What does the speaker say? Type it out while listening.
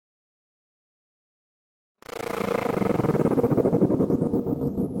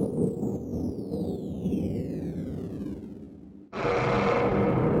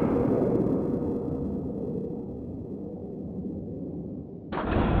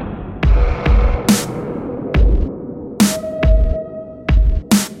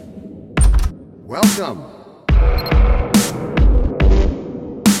Welcome.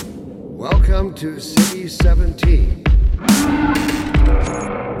 Welcome to City 17.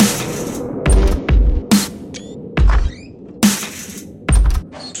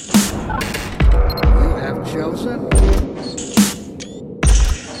 You have chosen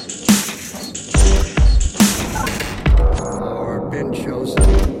or been chosen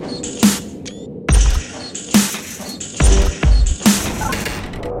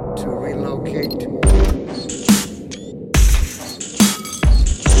to relocate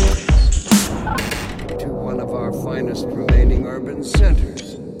to one of our finest remaining urban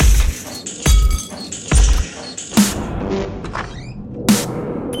centers.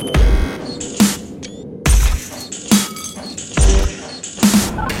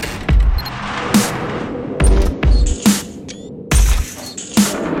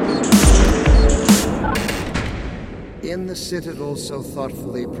 In the citadel so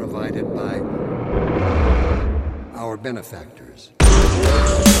thoughtfully provided by our benefactors.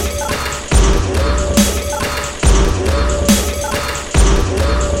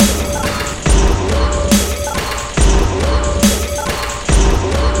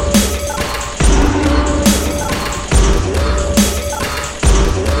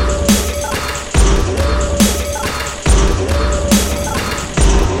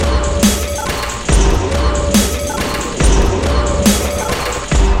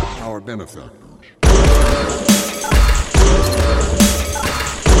 Benefactors.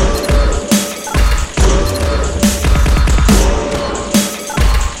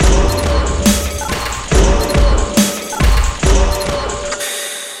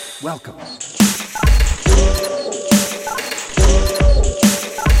 Welcome.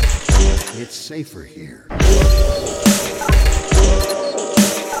 It's safer here.